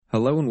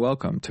Hello and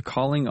welcome to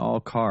Calling All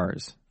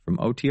Cars from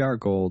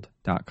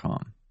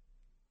OTRGold.com.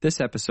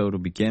 This episode will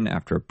begin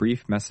after a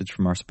brief message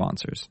from our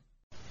sponsors.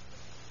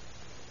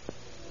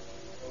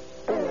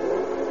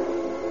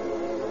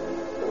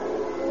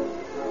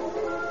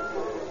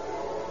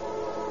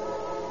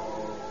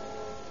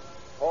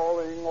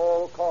 Calling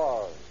All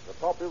Cars, the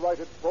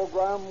copyrighted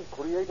program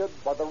created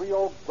by the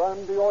Rio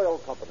Grande Oil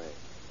Company.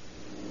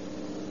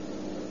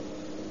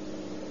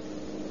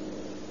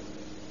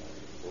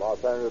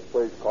 Los Angeles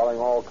Police calling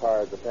all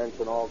cars.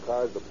 Attention all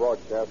cars to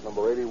broadcast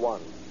number 81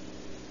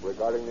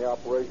 regarding the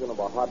operation of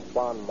a hot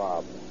bond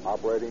mob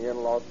operating in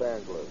Los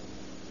Angeles.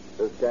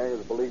 This gang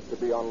is believed to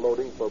be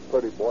unloading for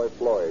Pretty Boy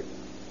Floyd.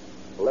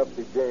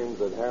 Lefty James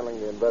is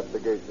handling the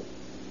investigation.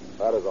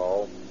 That is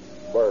all.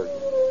 Bird.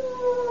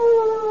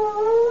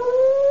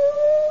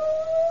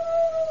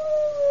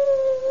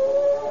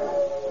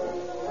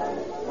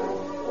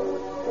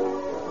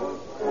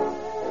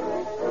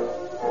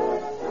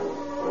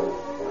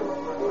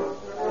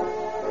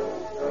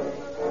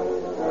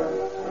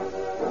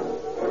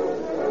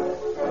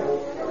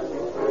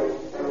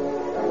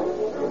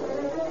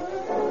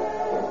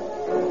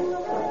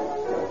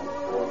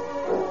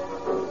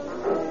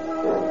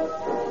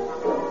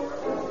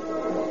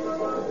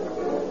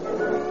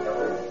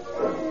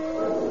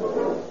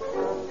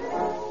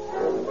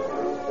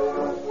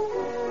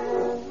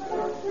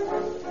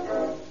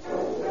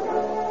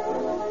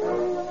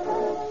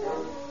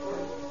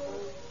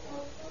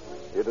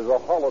 It is a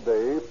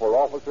holiday for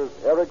Officers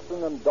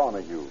Erickson and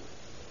Donahue.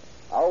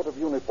 Out of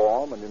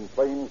uniform and in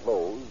plain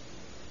clothes,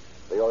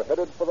 they are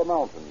headed for the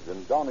mountains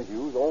in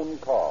Donahue's own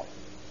car.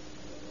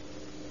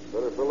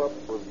 Better fill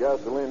up with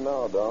gasoline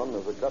now, Don.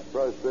 There's a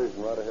cut-price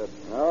station right ahead.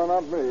 No,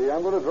 not me.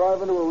 I'm going to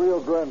drive into a Rio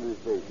Grande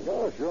station.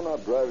 Gosh, you're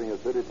not driving a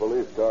city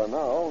police car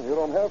now. You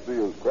don't have to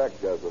use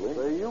cracked gasoline.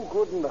 Say, you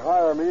couldn't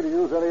hire me to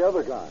use any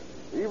other kind,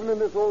 even in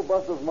this old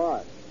bus of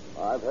mine.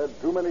 I've had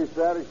too many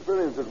sad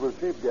experiences with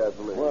cheap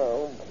gasoline.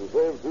 Well, to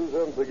save 2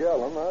 cents a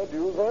gallon, I'd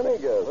use any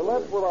gasoline. Well,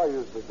 that's what I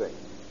used to think.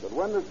 But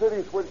when the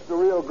city switched to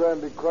Rio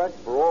Grande cracked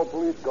for all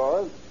police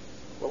cars,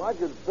 well, I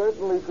could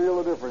certainly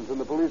feel the difference in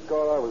the police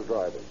car I was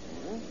driving.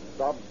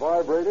 Stopped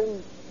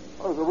vibrating.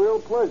 It was a real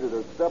pleasure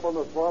to step on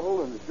the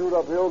throttle and shoot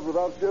up hills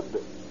without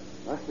shifting.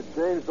 It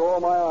changed all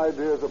my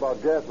ideas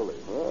about gasoline.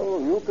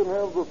 Well, you can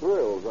have the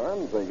thrills.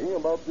 I'm thinking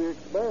about the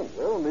expense.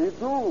 Well, me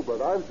too,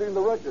 but I've seen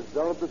the records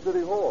down at the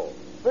city hall.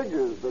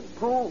 Figures that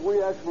prove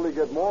we actually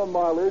get more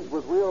mileage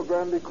with Rio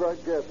Grande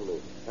cracked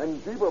gasoline.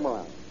 And cheaper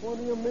miles. What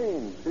do you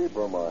mean,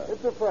 cheaper miles?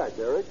 It's a fact,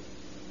 Eric.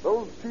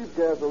 Those cheap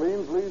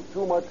gasolines leave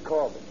too much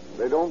carbon.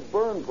 They don't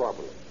burn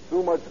properly.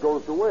 Too much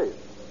goes to waste.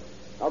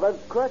 Now,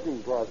 that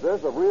cracking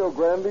process of Rio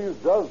Grande's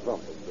does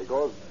something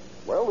because,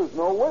 well, there's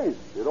no waste.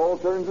 It all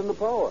turns into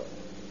power.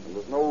 And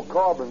there's no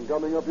carbon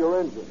coming up your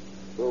engine.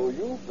 So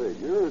you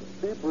figure it's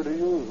cheaper to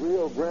use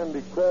Rio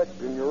Grande cracked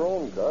in your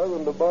own car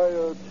than to buy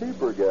a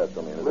cheaper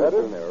gasoline. Is that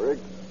it? Eric,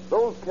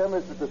 those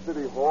chemists at the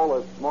city hall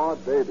are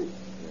smart babies.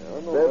 Yeah,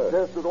 I know They've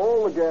tested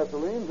all the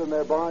gasolines, and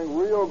they're buying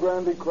Rio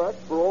Grande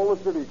cracked for all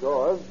the city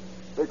cars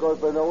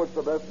because they know it's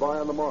the best buy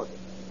on the market.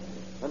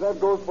 And that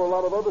goes for a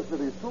lot of other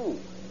cities, too.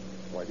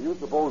 Why, do you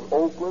suppose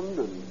Oakland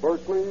and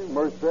Berkeley,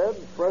 Merced,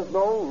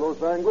 Fresno,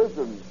 Los Angeles,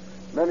 and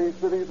many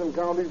cities and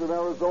counties in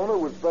Arizona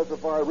would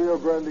specify Rio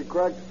Grande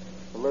cracked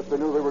unless they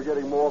knew they were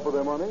getting more for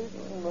their money?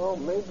 No,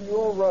 maybe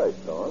you're right,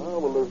 Don.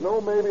 Well, there's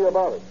no maybe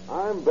about it.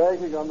 I'm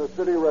banking on the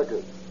city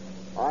records.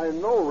 I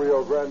know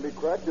Rio Grande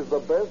cracked is the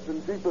best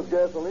and cheapest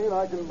gasoline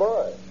I can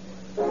buy.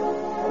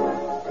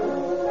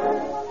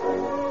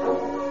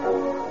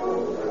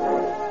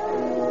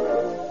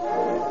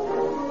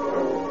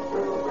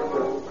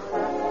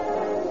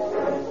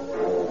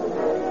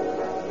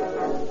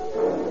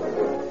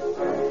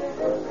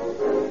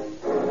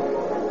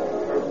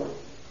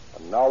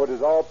 Now it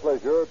is our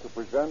pleasure to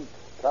present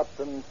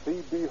Captain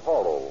C.B.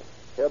 Harrell,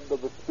 head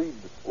of the Speed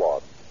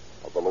Squad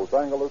of the Los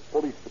Angeles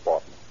Police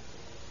Department.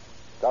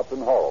 Captain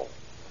Harrell.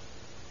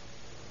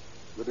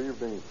 Good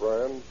evening,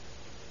 friends.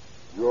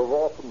 You have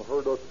often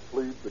heard us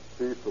plead the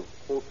case of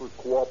closer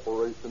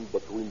cooperation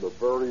between the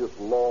various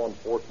law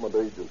enforcement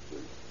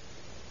agencies.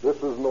 This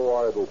is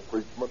no idle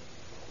preachment.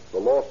 The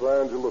Los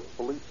Angeles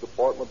Police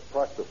Department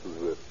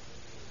practices it.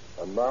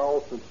 And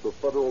now, since the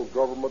federal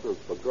government has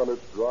begun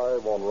its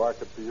drive on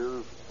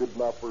racketeers,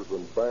 kidnappers,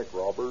 and bank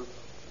robbers,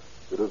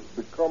 it has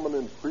become an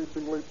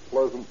increasingly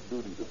pleasant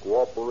duty to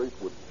cooperate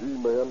with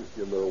G-men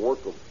in their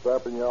work of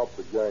stamping out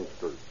the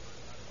gangsters.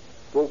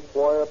 So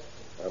quiet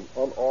and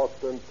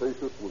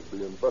unostentatious was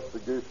the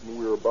investigation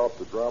we are about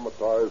to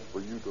dramatize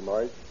for you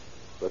tonight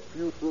that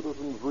few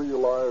citizens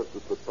realized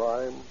at the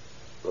time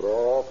that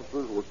our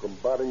officers were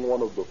combating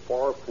one of the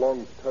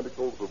far-flung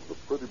tentacles of the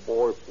Pretty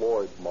Boy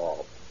Floyd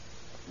mob.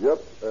 Yet,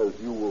 as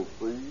you will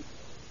see,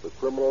 the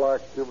criminal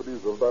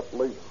activities of that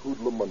late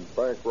hoodlum and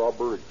bank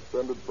robber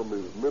extended from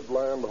his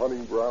midland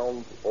hunting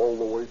grounds all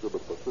the way to the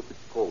Pacific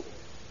coast.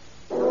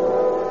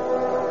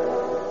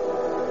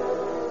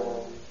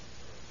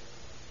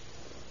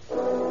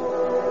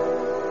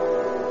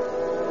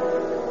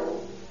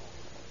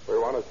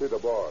 see the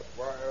boss.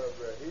 Why,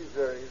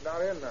 he's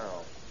not in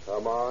now.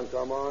 Come on.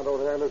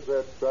 Don't hand us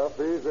that stuff.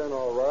 He's in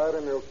all right,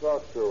 and he'll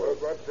talk to us.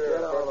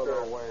 Get out of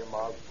the way,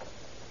 Mug.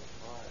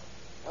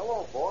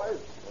 Hello, boys.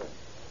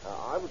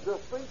 I was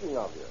just thinking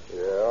of you.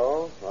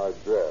 Yeah, I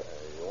bet.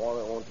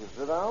 Won't you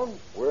sit down?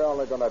 We're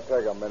only going to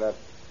take a minute.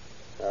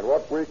 And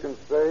what we can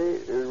say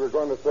is we're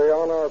going to stay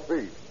on our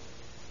feet.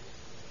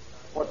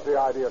 What's the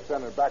idea of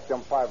sending back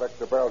them 5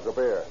 extra barrels of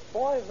beer?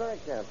 Boys, I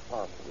can't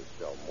possibly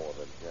sell more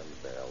than 10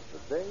 barrels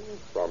a day.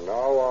 From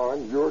now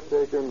on, you're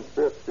taking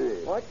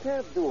 15. Well, I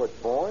can't do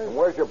it, boys. And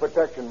where's your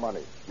protection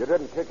money? You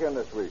didn't kick in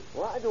this week.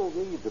 Well, I don't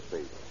need the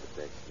basic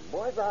protection.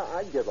 Boys,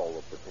 I get all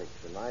the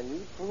protection I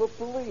need from the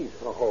police.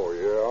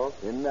 Oh,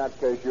 yeah? In that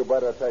case, you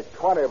better take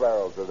 20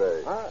 barrels a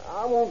day.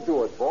 I won't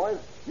do it, boys.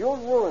 You'll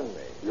ruin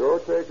me. You're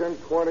taking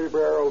 20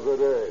 barrels a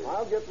day.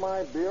 I'll get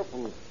my beer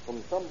from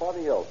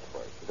somebody else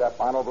first. Is that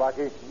final,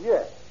 Blackie?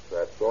 Yes.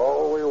 That's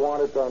all we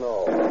wanted to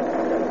know.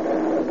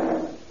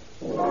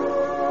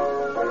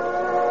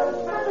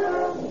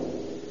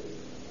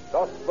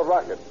 Thus the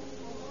racket.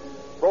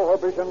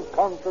 Prohibition's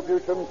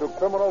contribution to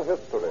criminal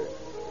history.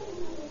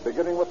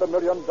 Beginning with the $1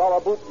 million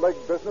bootleg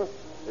business,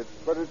 it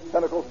spread its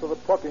tentacles to the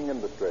trucking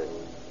industry,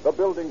 the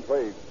building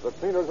trades, the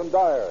cleaners and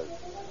dyers.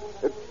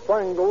 It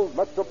strangled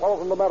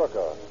metropolitan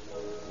America,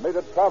 made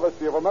a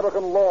travesty of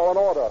American law and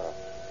order,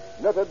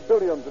 netted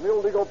billions in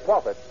illegal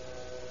profits,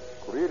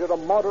 created a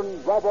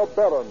modern robber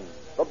baron,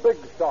 the big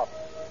shot.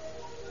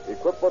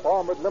 Equipped with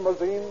armored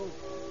limousines,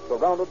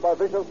 surrounded by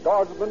vicious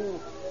guardsmen,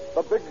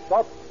 the big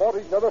shots fought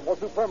each other for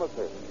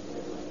supremacy.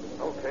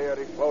 Okay,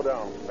 Eddie, slow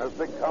down. There's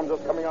big Tom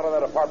just coming out of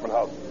that apartment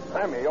house.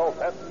 Sammy, old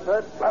fat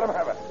set, let him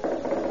have it.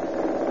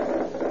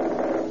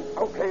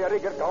 Okay, Eddie,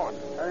 get going.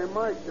 Hey,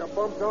 Mike, you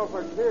bumped off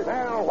a kid.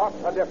 Well, what's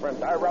the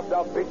difference? I rubbed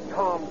out Big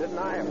Tom, didn't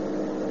I?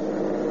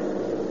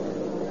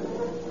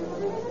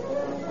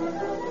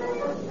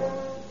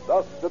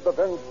 Thus did the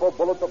vengeful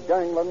bullets of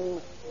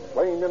gangland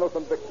claim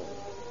innocent victims.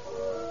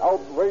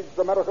 Outraged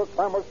America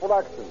clamors for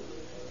action,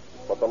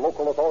 but the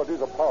local authorities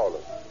are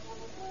powerless.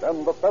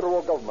 Then the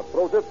federal government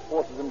throws its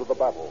forces into the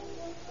battle.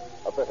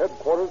 At the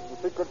headquarters of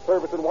the Secret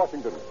Service in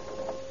Washington.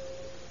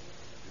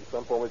 You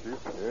sent for me, Chief?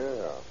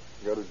 Yeah.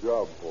 Got a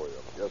job for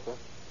you. Yes, sir.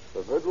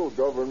 The federal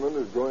government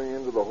is going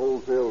into the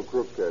wholesale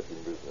crook catching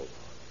business.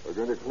 They're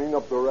going to clean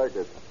up the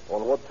racket.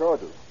 On what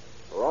charges?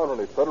 There aren't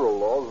any federal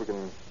laws we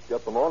can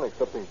get them on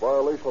excepting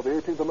violation of the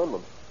 18th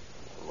Amendment.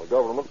 And the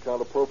government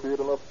can't appropriate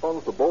enough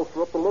funds to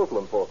bolster up the local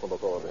enforcement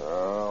authority.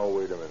 Now,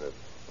 wait a minute.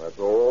 That's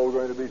all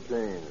going to be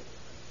changed.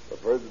 The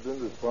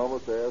president has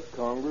promised to ask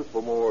Congress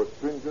for more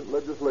stringent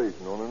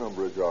legislation on a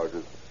number of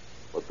charges.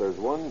 But there's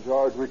one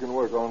charge we can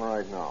work on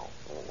right now.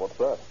 What's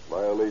that?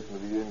 Violation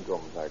of the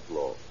income tax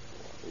law.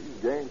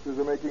 These gangsters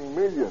are making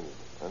millions,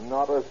 and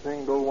not a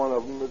single one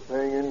of them is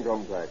paying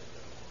income tax.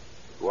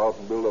 Go out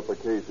and build up a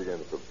case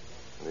against them.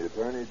 And the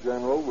Attorney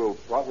General will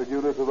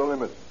prosecute her to the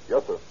limit.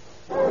 Yes, sir.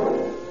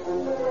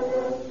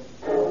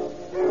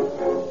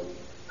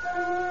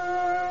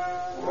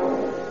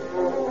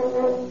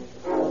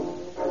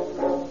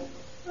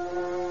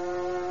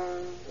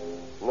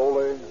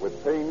 Slowly,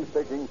 with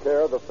painstaking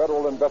care, the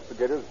federal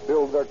investigators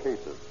build their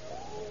cases.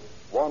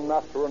 One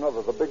after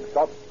another, the big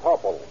shots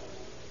topple,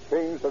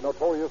 change their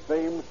notorious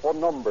names for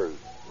numbers,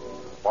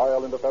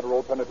 file into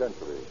federal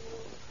penitentiaries.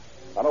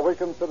 An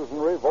awakened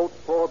citizenry votes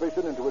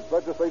prohibition into its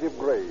legislative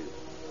grave.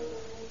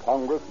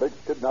 Congress makes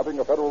kidnapping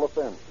a federal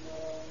offense.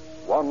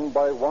 One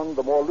by one,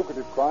 the more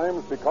lucrative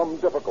crimes become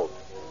difficult,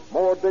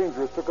 more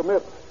dangerous to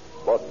commit.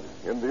 But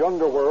in the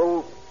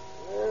underworld...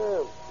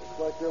 Yeah, looks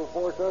like they'll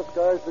force us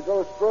guys to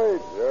go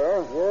straight.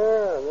 Yeah?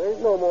 Yeah, there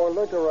ain't no more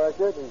liquor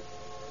racket. And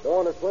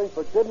don't want to swing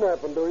for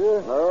kidnapping, do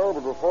you? No,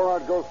 but before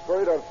I'd go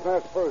straight, I'd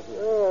snatch persons.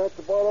 Yeah, that's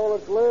about all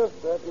that's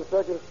left after the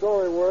second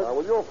story work. Now,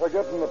 well, you're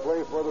forgetting the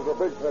place where there's a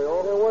big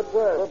payoff. Yeah, what's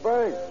that? The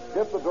bank.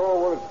 Get the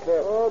door where it's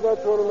kept. Oh,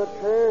 that's one in the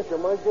trash. I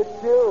might get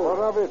killed. What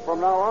of it?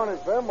 From now on,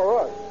 it's them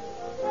or us.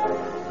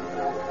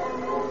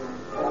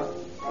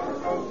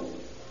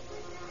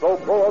 So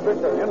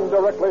Prohibition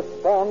indirectly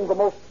spawned the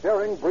most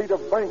daring breed of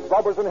bank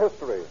robbers in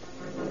history.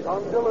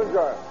 John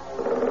Dillinger.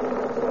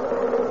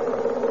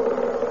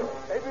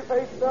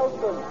 Babyface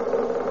Nelson.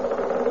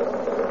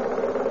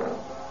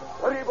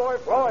 Pretty Boy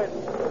Floyd.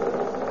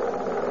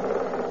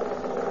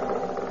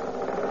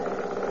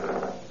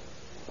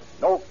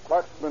 No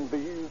cracksmen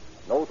these,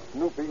 no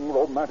snooping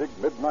romantic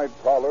midnight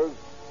prowlers.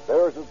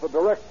 Theirs is the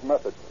direct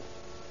method.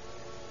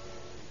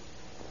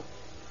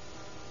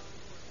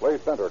 Play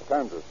center,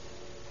 Kansas.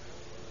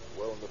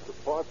 Well, Mr.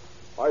 Potts,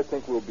 I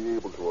think we'll be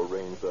able to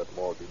arrange that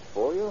mortgage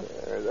for you.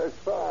 Yeah, that's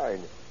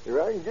fine. If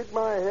I can get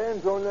my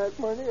hands on that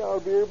money, I'll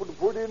be able to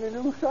put in a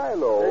new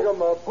silo. Take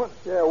 'em up. What?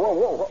 Yeah,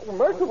 whoa.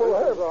 Merciful This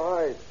heaven. is a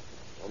heist.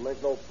 I'll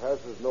make no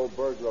passes, no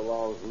burglar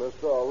alarms,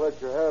 mister. I'll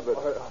let you have it.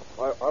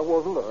 I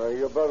wasn't.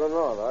 You better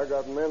not. I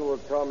got men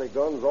with Tommy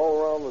guns all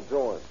around the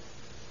joint.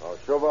 I'll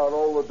shove out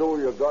all the dough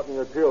you got in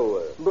your till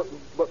there.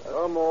 But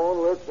Come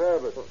on, let's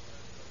have it.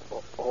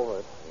 all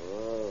right.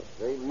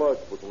 Ain't much,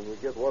 but when we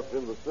get what's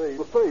in the safe...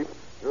 The safe?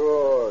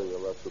 Sure, you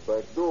left the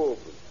back door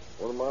open.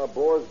 One of my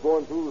boys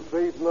going through the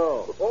safe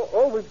now. But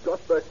all we've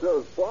got back there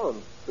is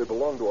bonds. They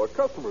belong to our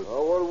customers.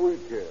 Now, what do we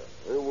care?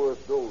 They're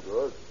worth dough to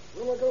us.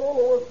 Well, I got all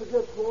the work to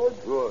get, Floyd.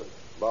 Good.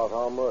 About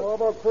how much? Well,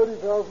 about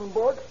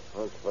 $30,000.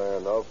 That's fair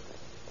enough.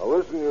 Now,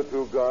 listen, you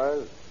two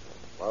guys.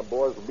 My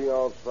boys will be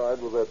outside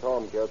with their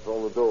tomcats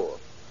on the door.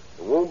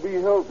 It won't be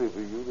healthy for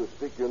you to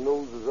stick your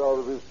noses out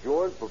of this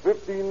joint for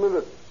 15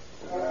 minutes.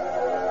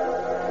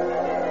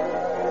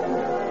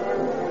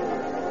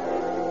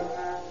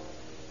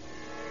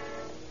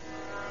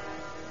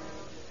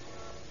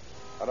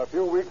 And a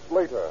few weeks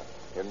later,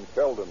 in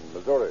Sheldon,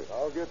 Missouri.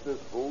 I'll get this,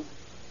 folks.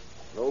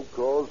 No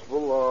cause for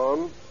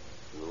alarm.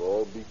 You'll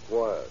all be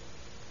quiet.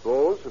 Of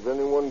course, if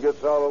anyone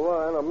gets out of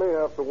line, I may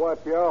have to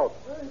wipe you out.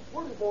 Hey,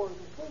 pretty boys,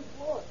 it's a big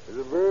lot. Is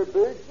it very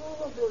big? No,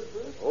 not very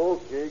big.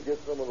 Okay, get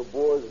some of the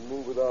boys and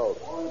move it out.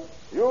 What?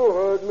 You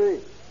heard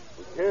me.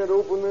 We can't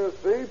open their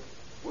safe.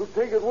 We'll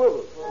take it with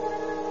us.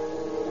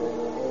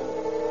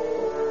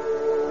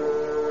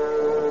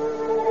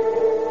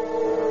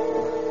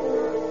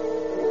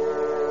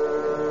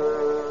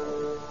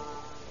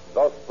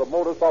 Thus, the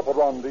modus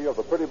operandi of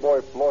the Pretty Boy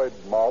Floyd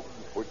mob,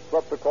 which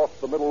swept across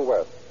the Middle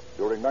West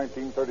during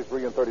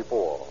 1933 and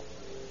 34.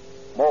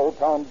 Small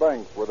town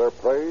banks were their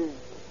prey,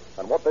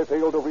 and what they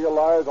failed to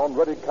realize on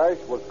ready cash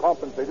was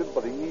compensated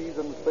by the ease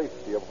and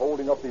safety of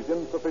holding up these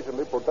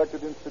insufficiently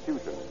protected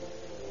institutions,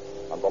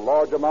 and the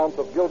large amounts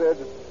of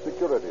gilt-edged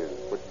securities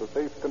which the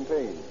safes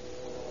contained.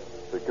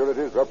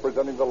 Securities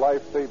representing the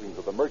life savings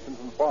of the merchants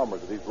and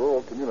farmers of these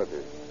rural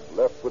communities,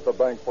 left with the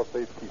bank for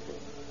safekeeping.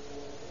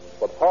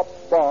 But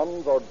Hop's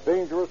bonds are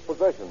dangerous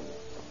possessions.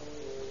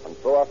 And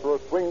so after a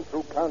swing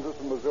through Kansas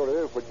and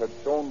Missouri, which had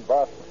shown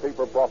vast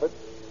paper profits,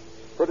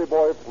 Pretty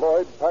Boy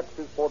Floyd packs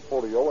his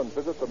portfolio and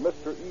visits a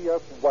Mr.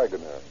 E.F.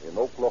 Wagoner in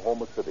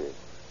Oklahoma City.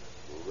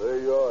 Well, there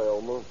you are,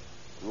 Elmer.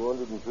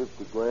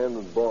 250 grand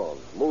in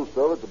bonds. Most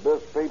of it the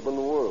best paper in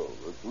the world.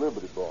 It's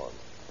Liberty bonds.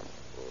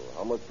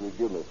 How much will you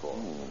give me for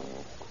them?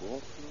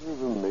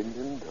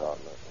 $250,000.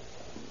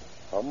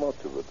 How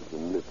much of it is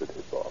in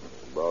Liberty bonds?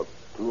 About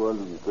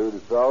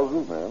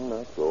 230,000. Well,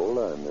 that's all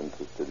I'm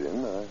interested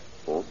in. I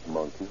won't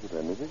monkey with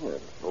anything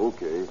else.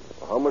 Okay.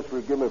 How much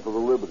will you give me for the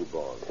Liberty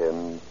bonds?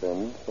 10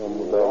 cents on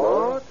the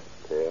dollar. What?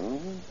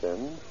 10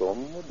 cents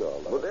on the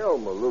dollar. But,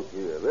 Elmer, look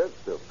here. That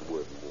stuff's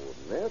worth more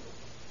than that.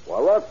 Why,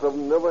 lots of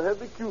them never had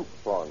the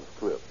coupons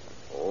clipped.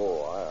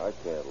 Oh, I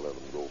can't let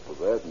them go for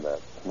that, and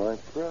that's my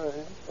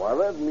price. Why,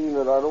 that'd mean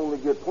that I'd only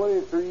get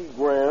 23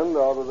 grand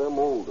out of them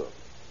holdups.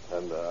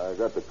 And I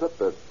got to cut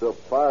that stuff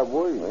 5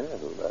 ways.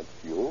 Well,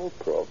 that's your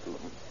problem,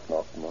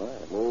 not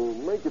mine. Well,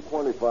 make it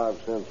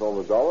 25 cents on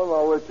the dollar, and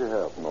I'll let you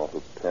have it. Not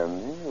a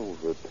penny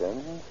over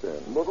 10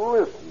 cents. But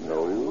listen.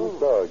 No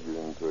use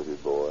arguing, pretty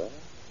boy.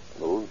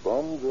 Those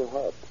bonds are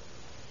hot.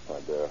 Why,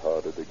 they're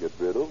harder to get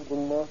rid of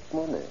than marked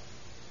money.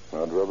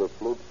 I'd rather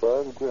float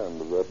 5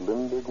 grand of that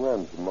Linda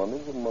Grant's money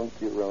than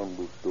monkey around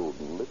with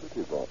stolen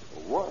Liberty bonds.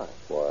 Why?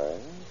 Why?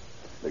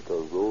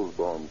 Because those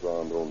bonds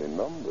aren't only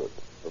numbered,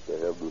 but they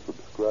have the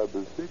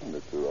subscriber's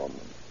signature on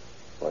them.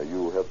 Why,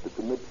 you have to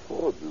commit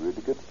forgery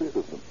to get rid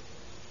of them.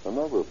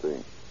 Another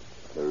thing,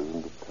 there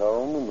isn't a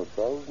town in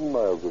 1,000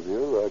 miles of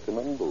here where I can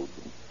unload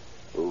them.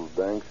 Those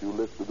banks you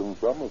lifted them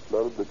from have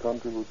flooded the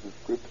country with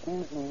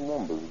descriptions and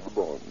numbers of the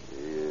bonds.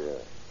 Yeah.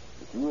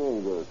 But you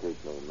ain't going to take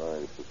no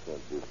 90%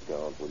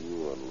 discount when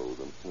you unload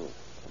them.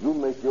 You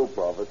make your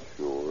profit.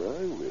 Sure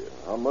I will.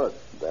 How much?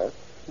 That's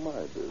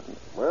my business.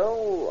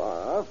 Well,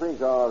 I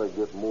think I ought to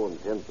get more than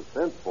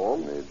 10% for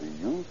them. Maybe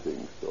you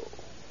think so.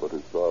 But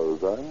as far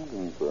as I'm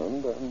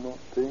concerned, I'm not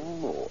paying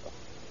more.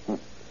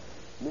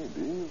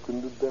 Maybe you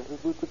can do better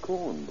with the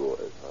corn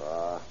boys.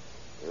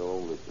 They'll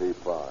only pay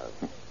 5.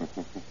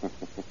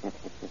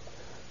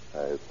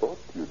 I thought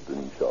you'd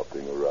been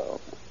shopping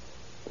around.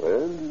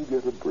 Well, you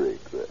get a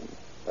break then.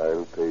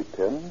 I'll pay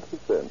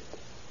 10%,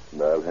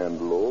 and I'll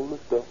handle all the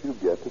stuff you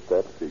get at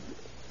that figure.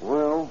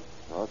 Well,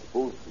 I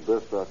suppose it's the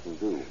best I can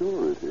do.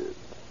 Sure it is.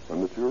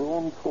 And it's your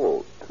own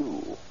fault,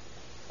 too.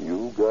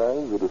 You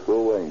guys that are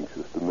so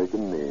anxious to make a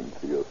name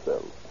for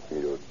yourself.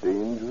 You're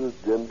dangerous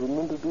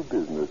gentlemen to do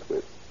business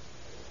with.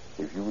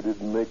 If you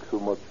didn't make so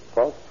much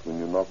fuss when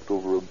you knocked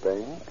over a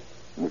bank,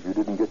 and if you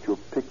didn't get your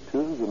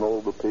pictures in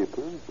all the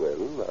papers,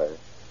 well, I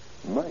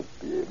might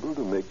be able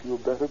to make you a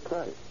better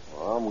price.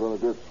 Well, I'm going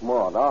to get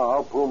smart.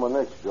 I'll pull my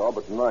next job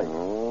at night.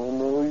 Oh,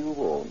 no, you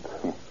won't.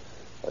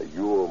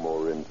 You're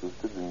more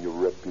interested in your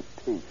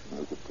reputation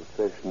as a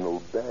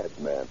professional bad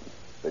man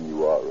than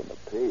you are in a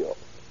payoff.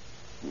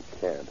 You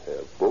can't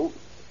have both.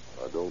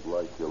 I don't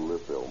like your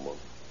lip, Elmer.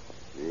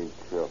 If you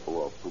ain't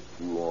careful, I'll put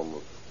you on the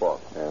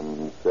spot.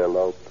 And sell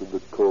out to the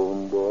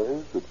Cohen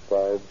boys at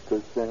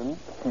 5%?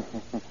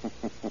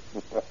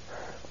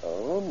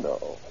 Oh,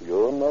 no.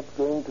 You're not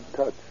going to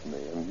touch me,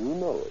 and you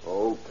know it.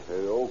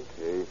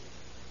 Okay.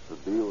 The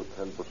deal is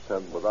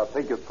 10%, but I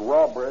think it's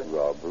robbery.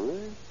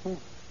 Robbery?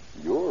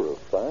 You're a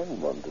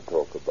fine one to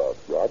talk about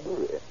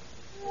robbery.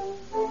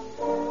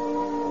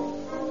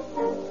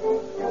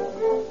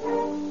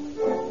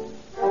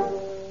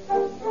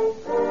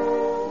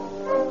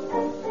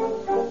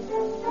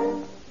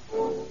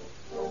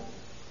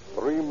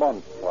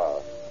 months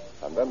pass,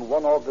 and then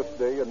one August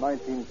day in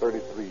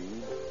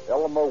 1933,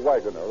 Elmer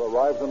Wagoner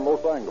arrives in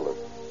Los Angeles,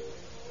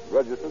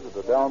 registers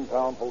at a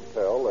downtown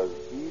hotel as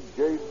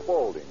E.J.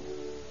 Spaulding,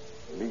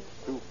 meets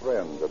two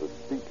friends at a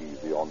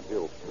speakeasy on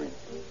Hill Street.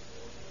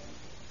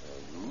 Now,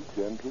 you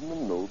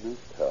gentlemen know this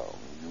town.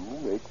 You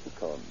make the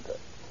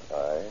contact.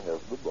 I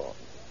have the bond.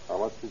 How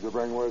much did you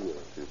bring with you?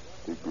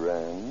 50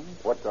 grand.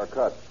 What's our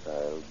cut?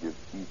 I'll give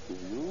each of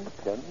you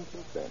 10%.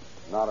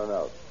 Not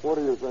enough. What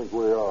do you think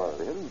we are?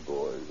 Well,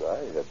 boys,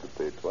 I have to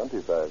pay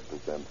 25%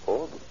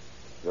 for them.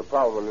 You're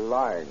probably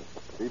lying.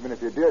 Even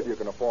if you did, you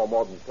can afford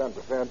more than 10%.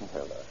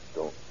 Well, I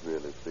don't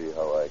really see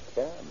how I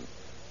can.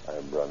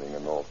 I'm running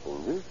an awful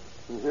risk.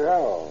 Yeah,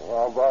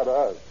 how about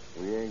us?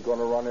 We ain't going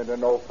to run into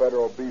no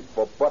federal beef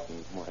for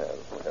buttons.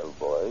 Well,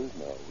 boys,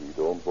 now, we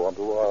don't want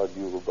to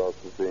argue about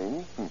the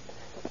thing.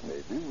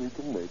 Maybe we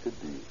can make a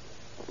deal.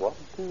 What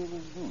do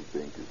you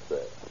think is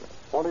fair?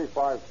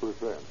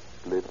 25%.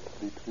 Split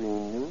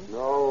between you?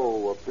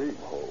 No, a piece.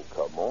 Oh,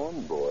 come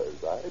on,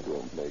 boys. I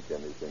don't make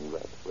anything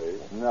that way.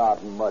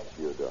 Not much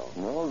you don't.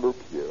 Now, look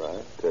here.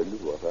 I'll tell you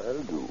what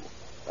I'll do.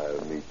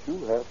 I'll meet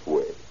you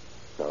halfway.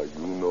 Now,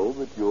 you know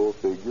that your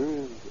figure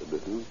is a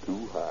little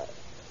too high.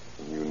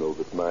 And you know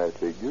that my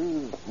figure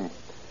is,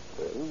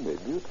 well,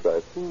 maybe a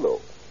trifle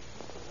low.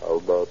 How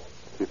about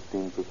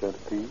 15%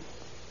 apiece?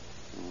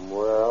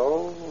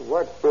 Well,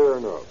 that's fair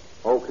enough.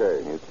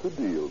 Okay. It's a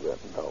deal, then.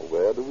 Now,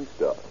 where do we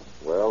start?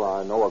 Well,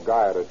 I know a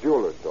guy at a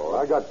jeweler's store.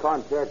 I got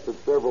contacts at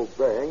several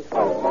banks.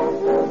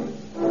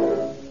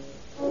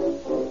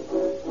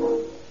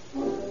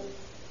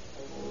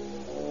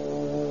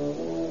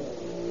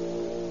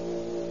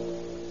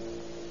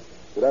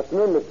 Good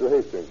afternoon, Mr.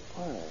 Hastings.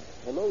 Why,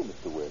 hello,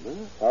 Mr. Whaler.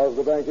 How's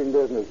the banking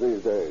business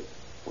these days?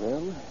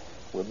 Well,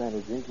 we're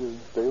managing to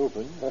stay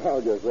open.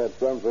 I guess that's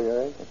something,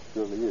 eh? It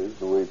surely is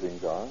the way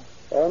things are.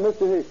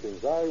 Mr.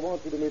 Hastings, I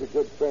want you to meet a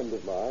good friend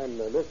of mine,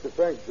 Mr.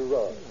 Frank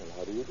Gerard. Well,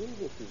 how do you do,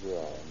 Mr.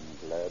 Gerard?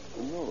 I'm glad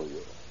to know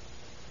you.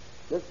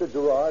 Mr.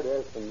 Gerard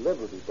has some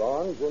Liberty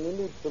bonds, and he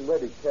needs some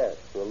ready cash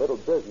for a little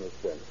business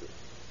venture.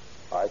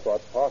 I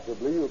thought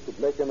possibly you could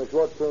make him a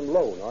short-term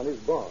loan on his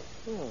bonds.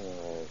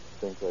 I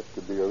think that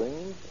could be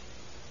arranged.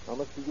 How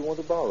much do you want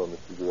to borrow,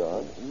 Mr.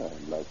 Gerard?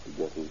 I'd like to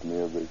get as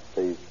near the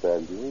face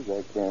value as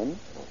I can.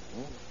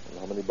 And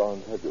how many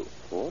bonds have you?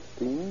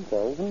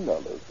 $14,000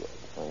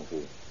 worth. I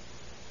see.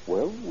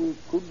 Well, we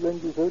could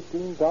lend you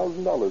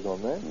 $13,000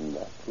 on that.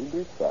 That will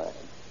be fine.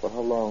 For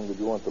how long did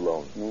you want the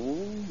loan?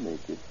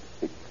 Make it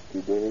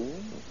 60 days.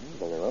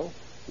 Very well.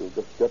 You'll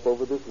just step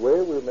over this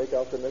way. We'll make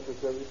out the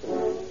necessary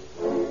things.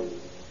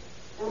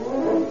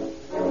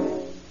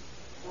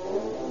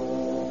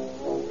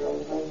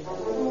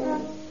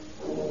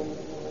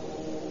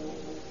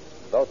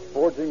 Thus,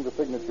 forging the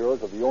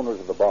signatures of the owners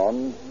of the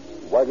bonds,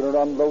 Wagoner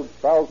unloads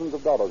thousands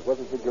of dollars worth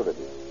of securities.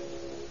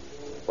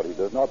 But he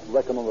does not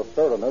reckon on the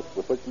thoroughness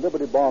with which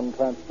Liberty bond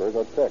transfers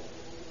are checked.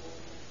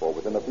 For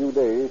within a few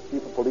days,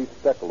 Chief of Police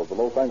Steckel of the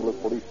Los Angeles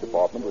Police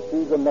Department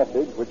receives a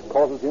message which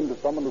causes him to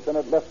summon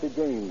Lieutenant Lefty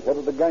James, head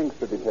of the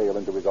gangster detail,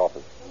 into his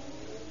office.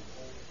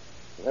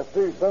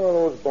 Lefty, some of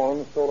those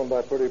bonds stolen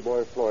by Pretty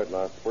Boy Floyd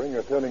last spring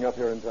are turning up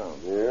here in town.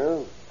 Yeah?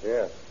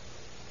 Yes.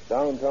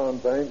 Downtown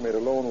Bank made a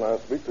loan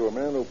last week to a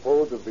man who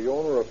posed as the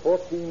owner of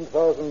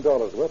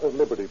 $14,000 worth of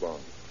Liberty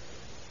bonds.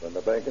 When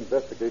the bank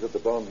investigated the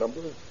bond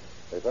numbers,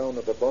 they found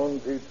that the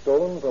bonds he'd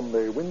stolen from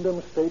the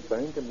Wyndham State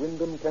Bank in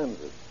Wyndham,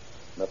 Kansas,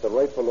 and that the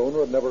rightful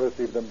owner had never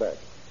received them back.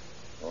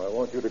 Now, I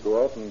want you to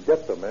go out and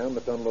get the man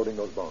that's unloading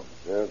those bonds.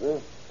 Yes,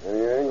 sir.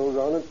 Any angles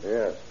on it?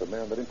 Yes, the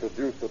man that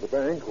introduced to the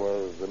bank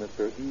was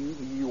Mr.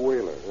 E.E.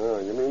 Whaler. Oh,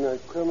 you mean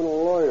that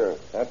criminal lawyer?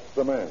 That's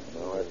the man.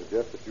 Now, I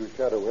suggest that you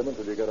shadow him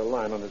until you get a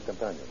line on his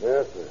companion.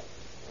 Yes, sir.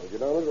 I'll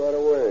get on it right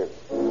away.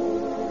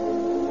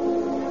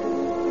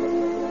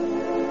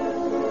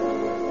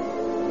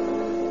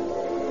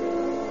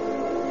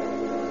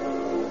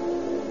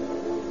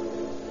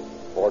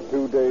 For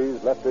 2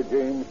 days, Lefty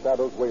James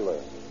shadows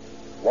Whaler,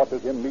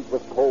 watches him meet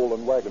with Cole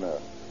and Wagoner.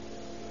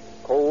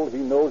 Cole, he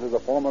knows, is a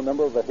former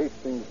member of the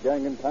Hastings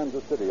gang in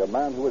Kansas City, a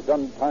man who has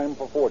done time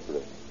for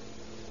forgery.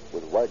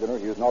 With Wagoner,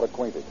 he is not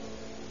acquainted.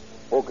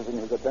 Focusing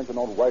his attention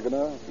on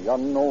Wagoner, the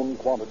unknown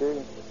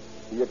quantity,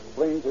 he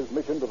explains his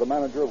mission to the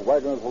manager of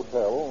Wagoner's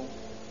hotel,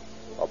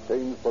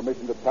 obtains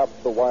permission to tap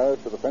the wires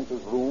to the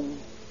fence's room,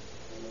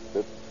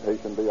 sits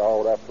patiently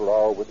hour after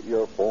hour with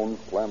earphones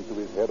clammed to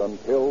his head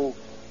until...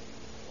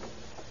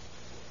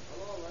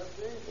 Hello,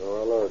 Lefty. Oh,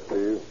 hello,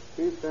 Steve.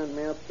 Steve sent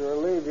me up to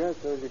relieve you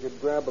so you could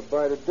grab a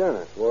bite of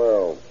dinner.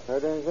 Well,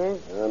 Heard anything?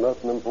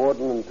 nothing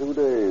important in 2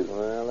 days.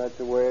 Well, that's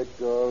the way it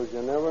goes.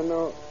 You never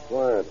know.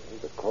 Quiet.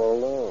 There's a call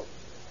now.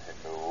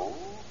 Hello?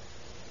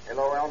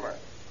 Hello, Elmer.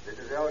 This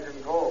is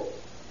Elgin Cole.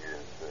 Yes,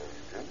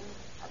 Elgin.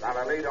 I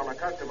got a lead on a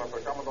customer for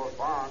some of those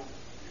bonds.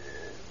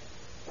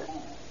 Yes. Who?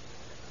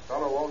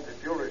 Fellow owns a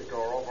jewelry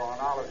store over on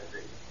Olive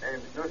Street.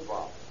 Name's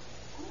Nussbaum.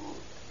 Good.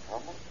 How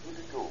much would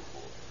it go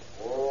for?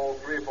 Oh,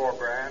 $3-4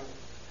 grand.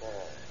 Fine.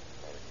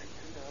 I'll meet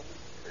you down the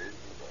place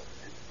in about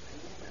 15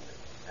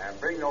 minutes. And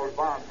bring those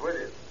bonds with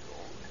you.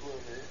 Don't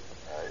worry.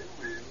 I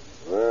will.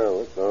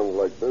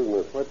 isn't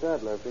it? What's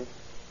that, Lefty?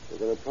 We're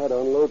going to try to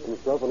unload some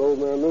stuff on old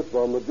man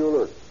Nussbaum, the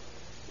jeweler.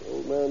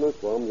 Old man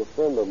Nussbaum's a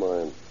friend of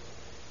mine.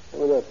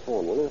 Give me that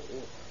phone, will you?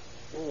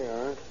 Here you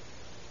are.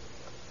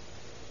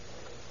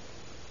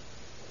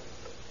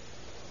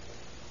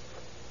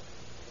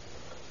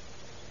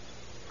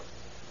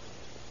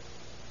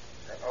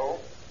 Oh,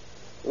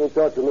 Let me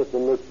talk to Mr.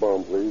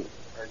 Nussbaum, please.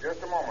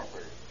 just a moment,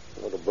 please.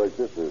 I want to break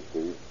this here,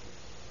 Steve.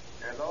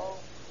 Hello?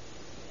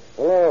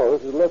 Hello,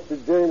 this is Lefty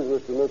James,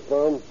 Mr.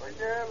 Nussbaum. Oh,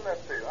 yeah,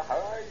 Lefty. How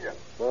are you?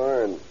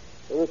 Fine.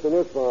 Hey, Mr.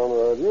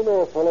 Nussbaum, do you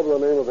know a fellow by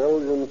the name of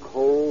Elgin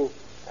Cole?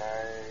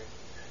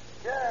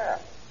 Yeah.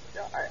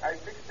 I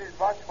fixed his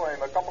watch for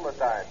him a couple of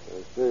times.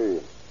 I see.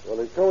 Well,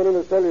 he's coming in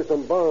to sell you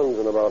some bonds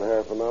in about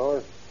half an hour.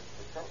 He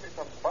sent me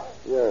some bonds.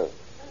 Yeah.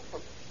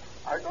 But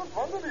I don't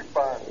want any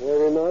bonds.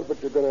 Maybe not,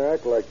 but you're going to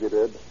act like you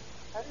did.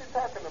 What are you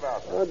talking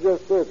about?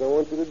 Just this. I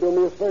want you to do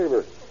me a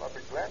favor. I'll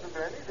be glad to do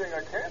anything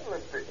I can,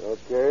 Lefty.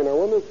 Okay, now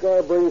when this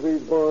guy brings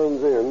these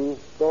bonds in,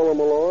 stall them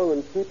along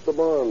and keep the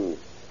bonds.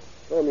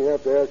 Tell him you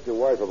have to ask your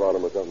wife about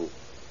them or something.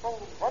 Well,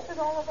 what's it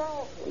all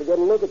about? Well, you got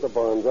to look at the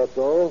bonds, that's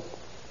all.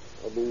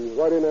 I'll be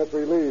right in after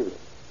he leaves.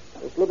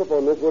 Slip up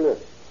on this, will you?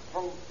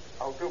 Well,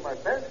 I'll do my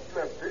best,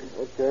 Lefty.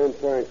 Okay, and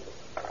thanks.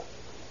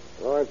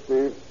 All right,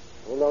 Steve.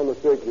 Hold on the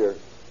stake here.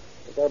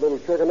 I've got a little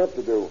checking up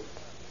to do.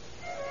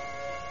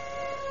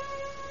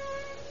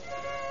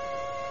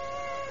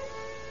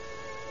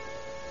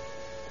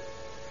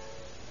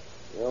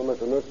 Well,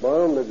 Mr.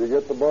 Nussbaum, did you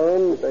get the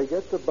bonds? Did I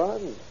get the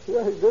bonds? Yeah,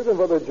 I did, and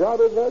for the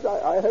job of that,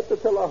 I had to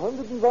tell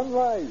 101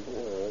 lies.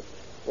 Yeah.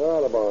 Where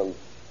are the bonds?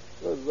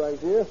 Right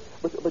here.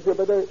 But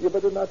you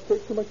better not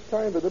take too much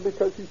time with him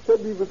because he said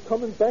he was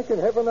coming back in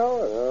half an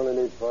hour. I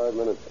only need 5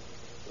 minutes.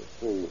 Let's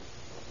see.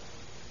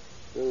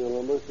 Serial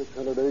number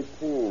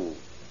 618.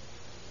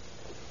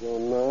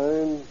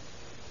 609,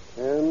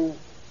 10,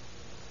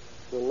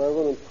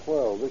 11, and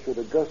 12. This should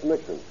have Gus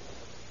Nixon.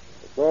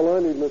 That's all I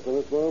need, Mr.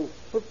 Nussbaum.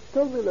 But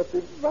tell me, Lefty,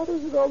 what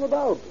is it all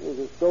about? These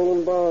are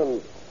stolen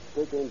bonds.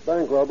 Taking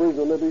bank robberies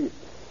and maybe...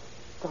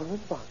 Stolen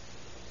bonds?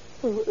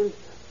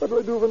 What do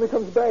I do when he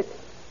comes back?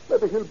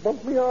 Maybe he'll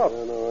bump me off.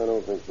 No, I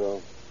don't think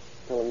so.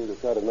 Tell him you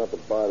decided not to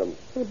buy them.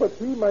 But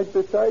he might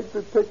decide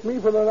to take me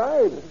for the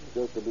ride.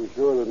 Just to be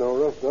sure there's no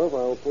rough stuff,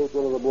 I'll post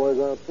one of the boys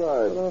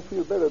outside. Well, I'll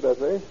feel better that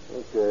way.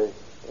 Okay.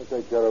 I'll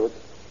take care of it.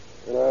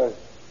 And I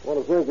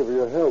want to thank you for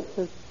your help.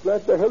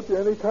 Glad to help you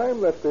any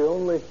time, Lefty.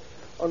 Only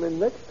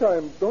next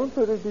time, don't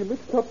let it be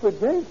mixed up with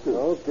gangsters.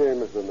 Okay,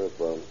 Mr.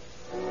 Nussbaum.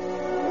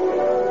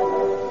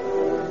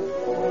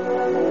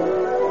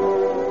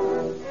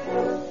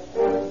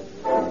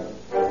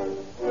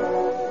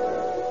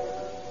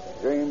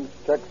 James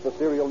checks the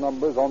serial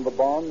numbers on the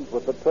bonds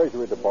with the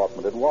Treasury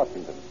Department in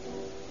Washington.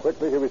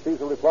 Quickly, he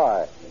receives a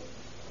reply.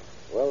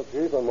 Well,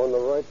 Chief, I'm on the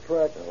right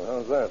track. Well,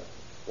 how's that?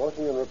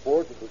 Washington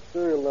reports that the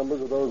serial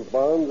numbers of those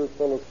bonds this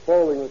fellow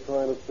Spaulding was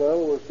trying to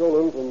sell were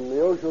stolen from the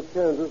Neosho,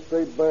 Kansas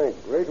State Bank.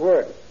 Great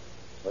work.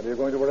 When are you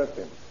going to arrest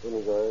him? As soon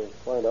as I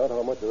find out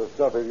how much of the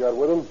stuff he's got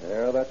with him.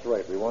 Yeah, that's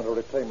right. We want to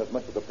reclaim as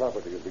much of the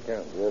property as we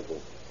can. Yes, sir.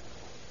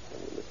 I'm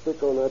going to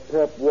stick on that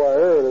tapped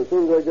wire, and as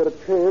soon as I get a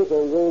chance,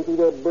 I'm going through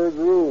that bird's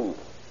room.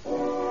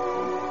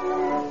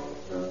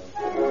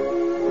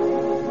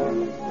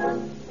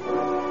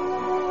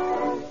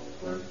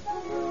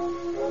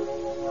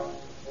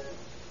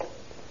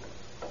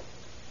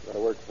 Gotta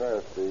work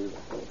fast, Steve.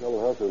 Tell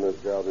Husser and this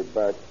guy will be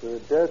back. The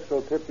desk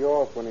will tip you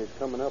off when he's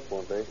coming up,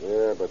 won't they?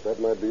 Yeah, but that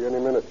might be any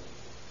minute.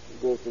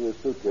 You go through his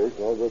suitcase,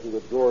 and I'll go through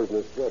the drawers in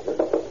his dresser.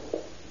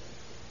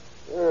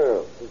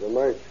 Yeah, this is a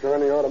nice,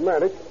 shiny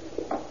automatic.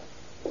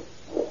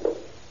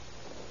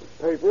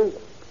 Papers,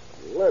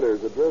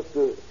 letters addressed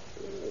to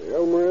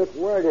Elmer F.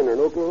 Wagner in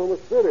Oklahoma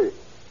City.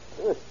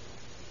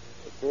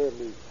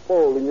 Apparently,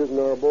 Spaulding isn't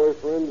our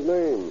boyfriend's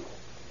name.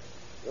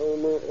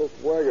 Elmer F.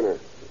 Wagner.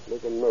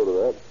 Make a note of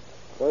that.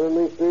 Find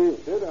anything,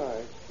 Steve? Did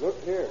I? Look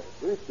here.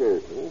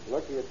 Briefcase, huh?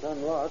 Lucky it's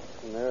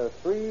unlocked, and there are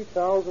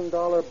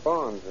 $3,000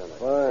 bonds in it.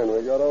 Fine,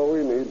 we got all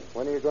we need.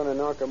 When are you going to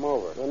knock them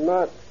over? I'm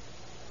not.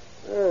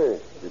 Hey,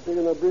 what are you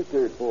taking that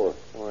briefcase for?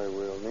 Why,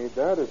 we'll need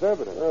that as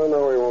evidence. Oh,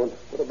 no, we won't.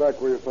 Put it back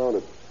where you found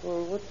it.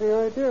 Well, what's the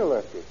idea,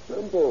 Lefty?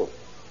 Simple.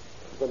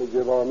 Better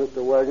give our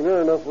Mr.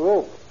 Wagner enough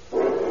rope.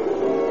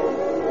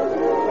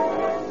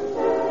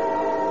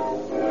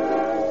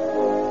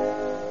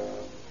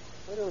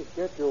 I don't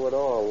get you at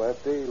all,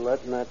 Lefty.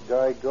 Letting that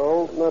guy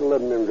go? I'm not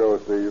letting him go,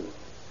 Steve.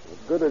 As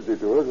good as he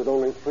to us, with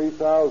only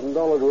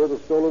 $3,000 worth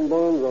of stolen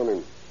bonds on him.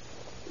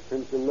 If we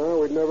pinched him now,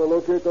 we'd never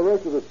locate the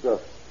rest of the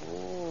stuff.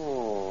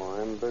 Oh,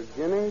 I'm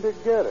beginning to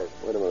get it.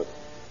 Wait a minute.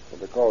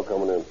 There's a call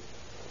coming in.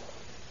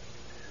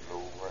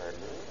 Hello,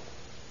 Wagner.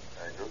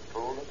 I just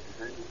told him to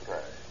say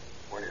goodbye.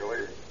 When are you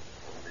leaving?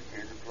 On the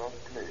 8 o'clock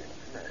plane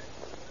tonight.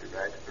 Be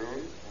back soon?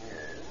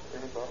 Yes,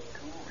 in about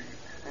 2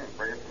 weeks.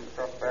 Bringing some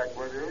stuff back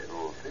with you?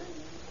 Sure thing.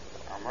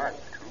 How much?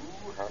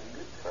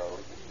 $200,000.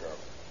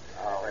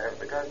 I'll have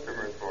the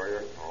customers for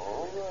you.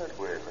 All right,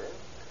 Whaler.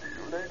 See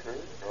you later.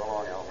 So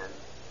long, Elmer.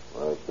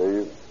 Well,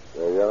 Steve,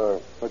 there you are.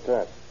 What's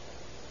that?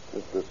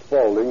 Mr.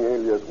 Spaulding,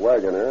 alias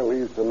Wagoner,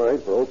 leaves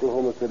tonight for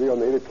Oklahoma City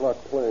on the 8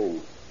 o'clock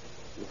plane.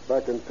 He's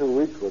back in 2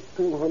 weeks with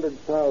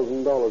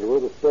 $200,000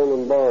 worth of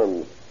stolen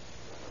bonds.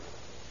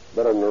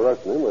 Better than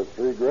arresting him with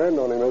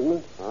 $3,000 on him, isn't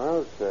it?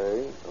 I'll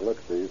say. Now, look,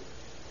 Steve.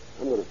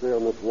 I'm going to stay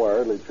on this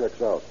wire till he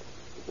checks out.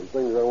 There's some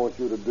things I want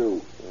you to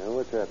do. Yeah,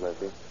 what's that,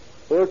 Lefty?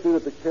 First, see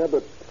that the cab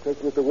that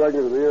takes Mr.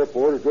 Wagner to the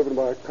airport is driven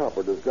by a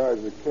copper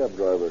disguised as a cab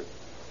driver.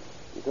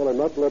 And tell him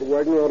not to let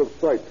Wagner out of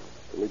sight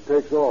till he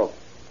takes off.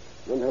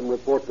 Then have him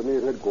report to me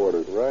at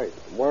headquarters. Right.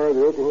 And wire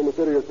the Oklahoma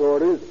City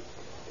authorities.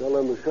 Tell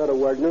them to shadow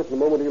Wagner from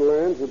the moment he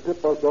lands and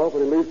tip us off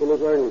when he leaves for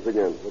Los Angeles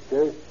again.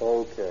 Okay?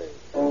 Okay.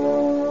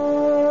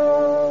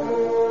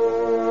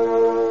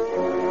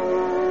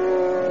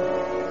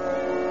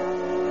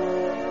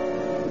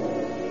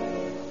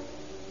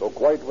 So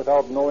quite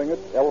without knowing it,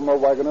 Elmer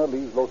Wagoner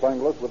leaves Los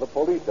Angeles with a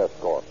police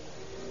escort.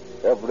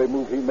 Every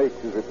move he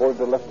makes is reported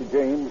to Lefty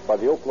James by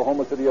the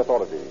Oklahoma City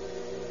authorities.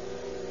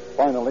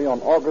 Finally, on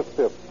August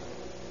 5th,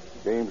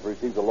 James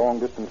receives a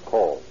long-distance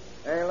call.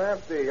 Hey,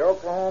 Lefty,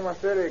 Oklahoma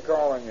City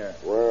calling you.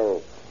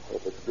 Well,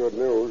 if it's good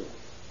news.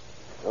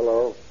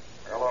 Hello.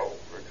 Hello,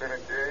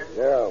 Lieutenant James?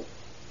 Yeah.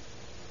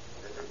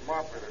 This is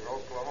Moffett in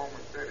Oklahoma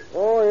City.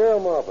 Oh, yeah,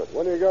 Moffett.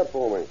 What do you got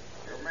for me?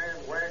 Your man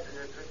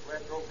Wagner just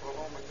left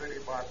Oklahoma City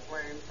by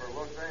plane for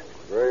Los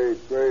Angeles.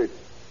 Great, great.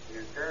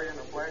 He's carrying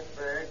a black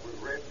bag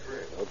with red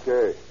trim.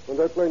 Okay.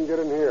 When'd that plane get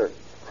in here?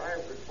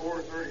 Arrives at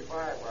 4:35,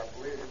 I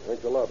believe.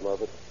 Thanks a lot,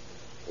 Moffett.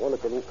 I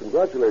want to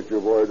congratulate you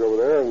boys over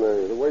there and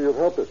the way you've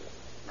helped us.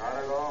 Not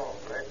at all.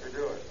 Glad to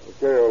do it.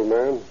 Okay, old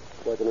man.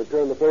 So I can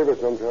return the favor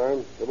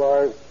sometime.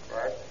 Goodbye.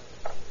 Right.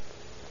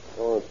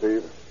 Go on,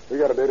 Steve. We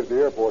got a date at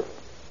the airport.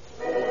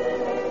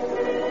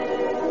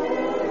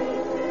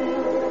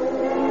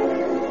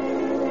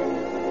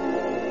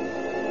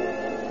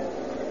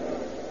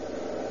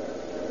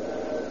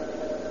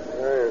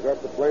 Hey, is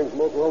that the plane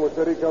from Oklahoma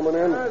City coming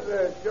in? Yes,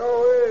 it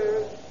sure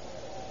is.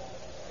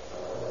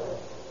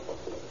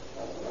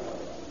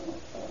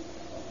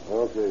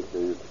 Okay,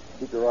 Steve.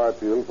 Keep your eye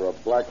peeled for a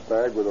black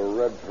bag with a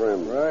red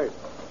trim. Right.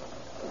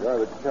 The guy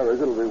that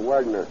carries it'll be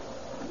Wagner.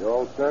 You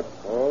all set?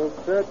 All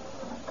set.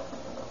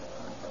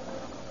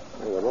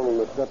 Hey, they're rolling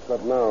the steps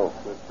up now.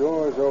 The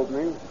door's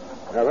opening.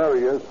 Yeah, there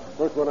he is.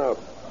 First one out.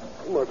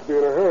 He must be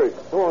in a hurry.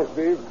 Come on,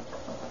 Steve.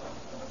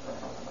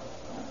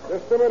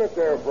 Just a minute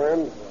there,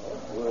 friend.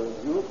 Were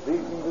you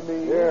speaking to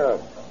me? Yeah.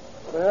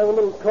 I have a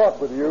little talk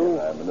with you.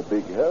 I'm in a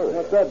big hurry.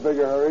 Not that big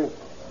a hurry.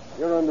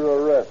 You're under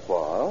arrest.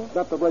 What?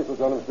 Snap the bracelets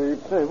on him, Steve.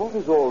 Say, what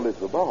is all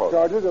this about?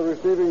 Charges of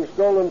receiving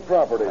stolen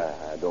property.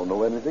 I don't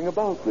know anything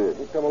about this.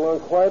 You come along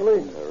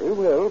quietly? Very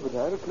well, but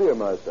I have to clear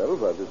myself.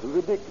 This is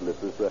ridiculous.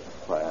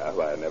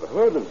 I never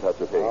heard of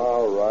such a thing.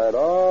 All right,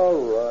 all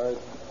right.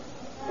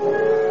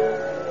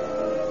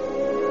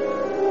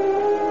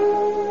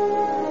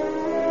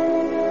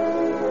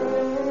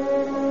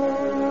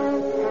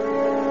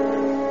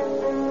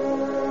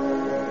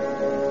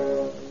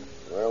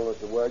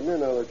 Wagner,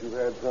 now that you've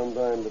had some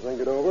time to think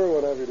it over,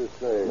 what have you to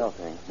say?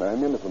 Nothing.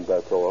 I'm innocent,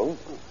 that's all.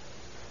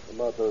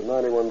 About the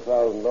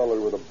 $91,000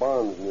 worth of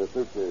bonds in your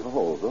suitcase.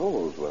 Oh,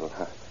 those? Well,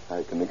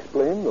 I can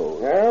explain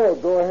those. Yeah, well,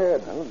 go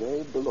ahead. Well,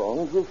 they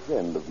belong to a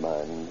friend of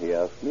mine. He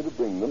asked me to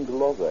bring them to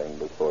Los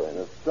Angeles for him.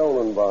 They're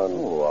stolen bonds.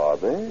 Oh, are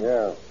they?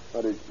 Yeah. How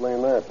do you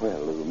explain that?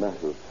 Well, as a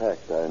matter of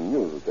fact, I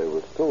knew that they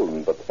were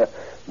stolen, but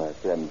my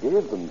friend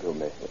gave them to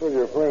me. What was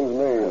your friend's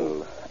name?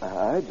 Well,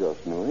 I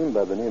just knew him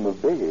by the name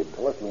of Babe.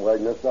 Listen,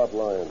 Wagner, stop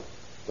lying.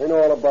 They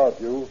know all about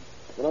you.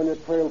 Been on your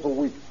trail for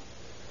weeks.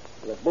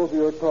 They got both of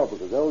your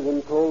accomplices,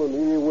 Elgin Cole and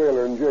E.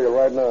 Whaler, in jail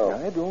right now.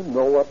 I don't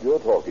know what you're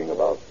talking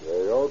about.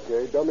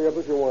 Okay. Dummy up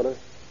if you want to.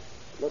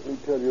 Let me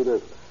tell you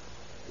this.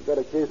 You've got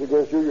a case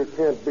against you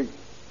can't beat.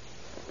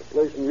 They're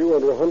placing you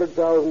under a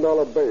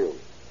 $100,000 bail.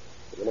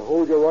 They're going to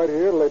hold you right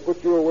here till they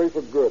put you away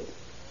for good.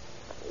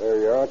 There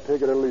you are.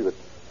 Take it or leave it.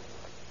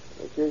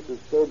 The case is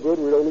so good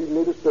we don't even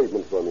need a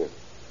statement from you.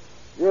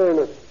 You're in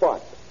a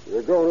spot.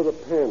 You're going to the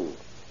pen.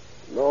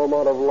 No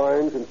amount of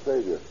lying can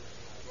save you.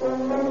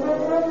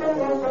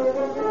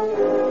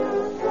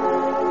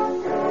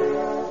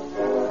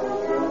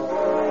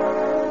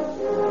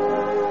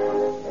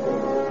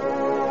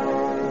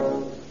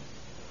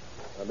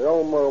 And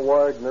Elmer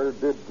Wagner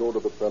did go to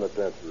the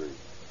penitentiary,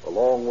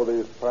 along with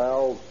his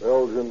pals,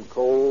 Elgin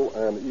Cole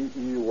and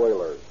E.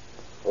 Whaler.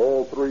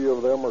 All three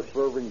of them are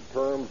serving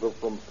terms of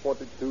from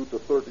 22 to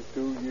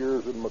 32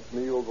 years in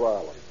McNeil's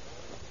Island.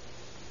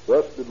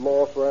 Thus did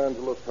Los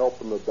Angeles help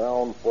in the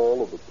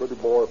downfall of the Pretty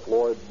Boy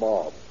Floyd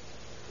mob.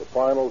 The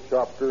final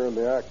chapter in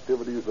the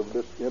activities of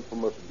this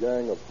infamous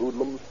gang of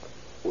hoodlums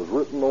was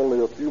written only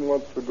a few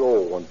months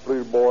ago when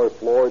Pretty Boy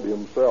Floyd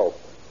himself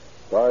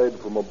died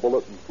from a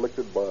bullet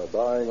inflicted by a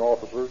dying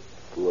officer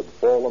who had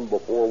fallen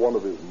before one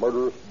of his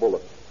murderous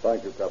bullets.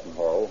 Thank you, Captain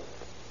Hall.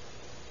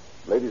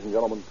 Ladies and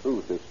gentlemen,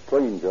 truth is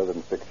stranger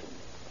than fiction.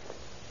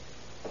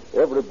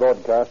 Every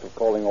broadcast of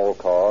Calling All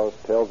Cars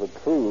tells a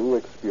true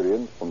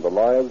experience from the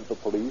lives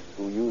of police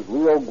who use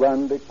Rio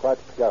Grande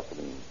cracked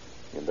gasoline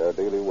in their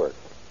daily work.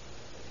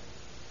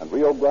 And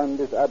Rio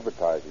Grande's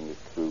advertising is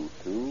true,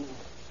 too.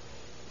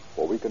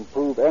 for we can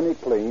prove any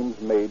claims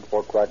made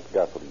for cracked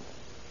gasoline.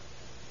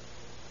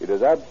 It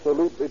is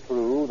absolutely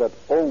true that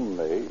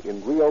only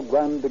in Rio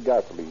Grande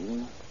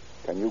gasoline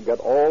can you get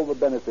all the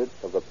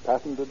benefits of the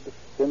patented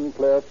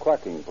Sinclair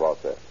cracking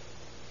process,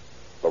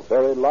 the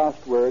very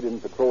last word in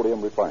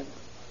petroleum refining.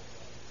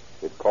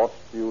 It costs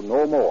you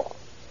no more.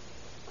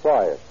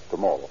 Try it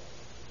tomorrow.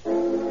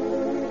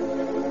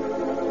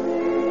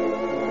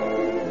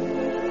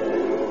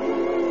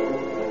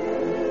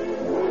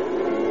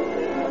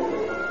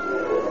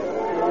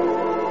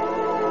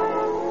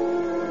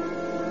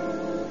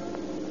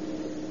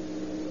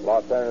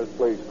 Los Angeles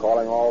Police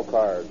calling all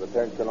cars.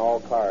 Attention all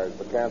cars.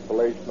 The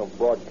cancellation of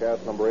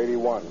broadcast number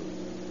 81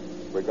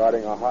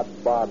 regarding a hot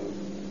bond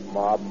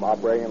mob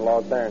operating in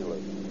Los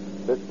Angeles.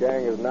 This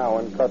gang is now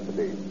in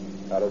custody.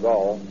 That is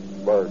all.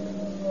 Bird.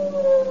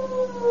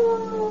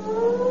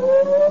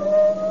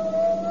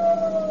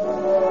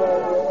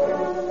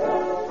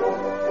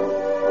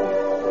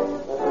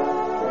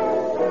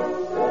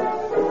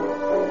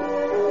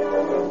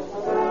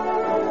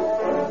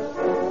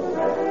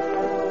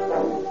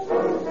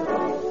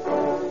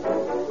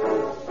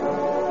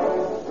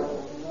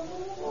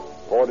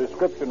 For a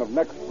description of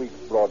next week's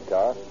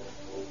broadcast,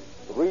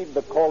 read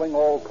the Calling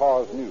All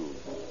Cars news.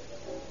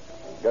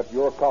 Get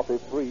your copy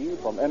free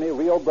from any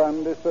Rio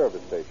Grande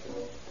service station.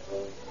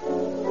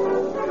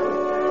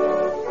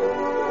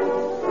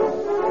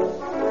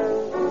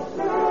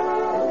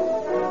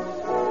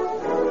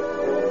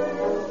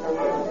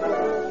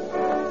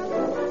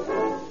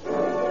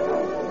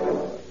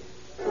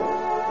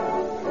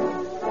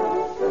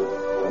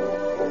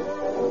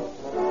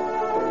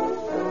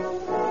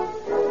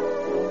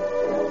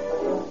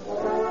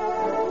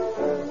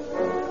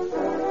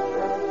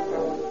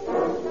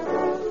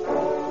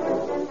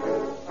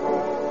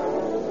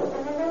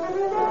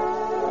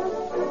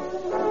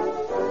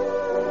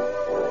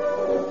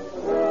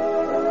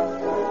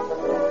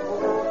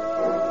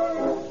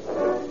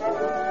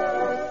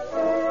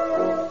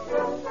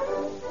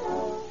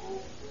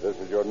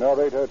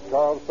 Narrator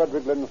Charles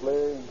Frederick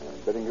Lindsley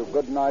bidding you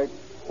good night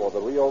for the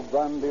Rio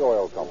Grande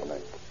Oil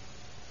Company.